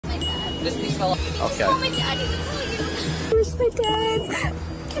This piece fell off. Okay. Call my dad, he will tell you. Where's my dad?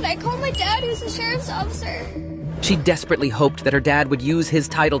 Can I call my dad, who's a sheriff's officer? She desperately hoped that her dad would use his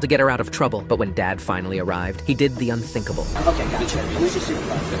title to get her out of trouble, but when Dad finally arrived, he did the unthinkable. Okay, gotcha. Who's your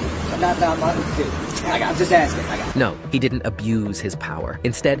supervisor? Not I'm just asking. No, he didn't abuse his power.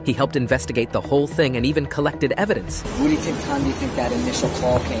 Instead, he helped investigate the whole thing and even collected evidence. What do you think, time do you think that initial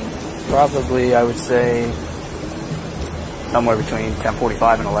call came? Probably, I would say, somewhere between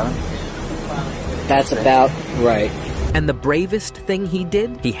 10:45 and 11. That's about right. And the bravest thing he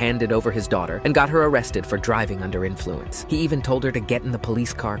did? He handed over his daughter and got her arrested for driving under influence. He even told her to get in the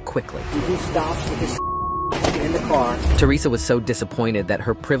police car quickly. Who stops with his in the car? Teresa was so disappointed that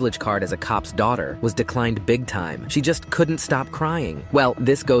her privilege card as a cop's daughter was declined big time. She just couldn't stop crying. Well,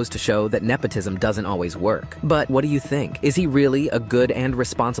 this goes to show that nepotism doesn't always work. But what do you think? Is he really a good and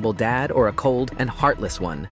responsible dad or a cold and heartless one?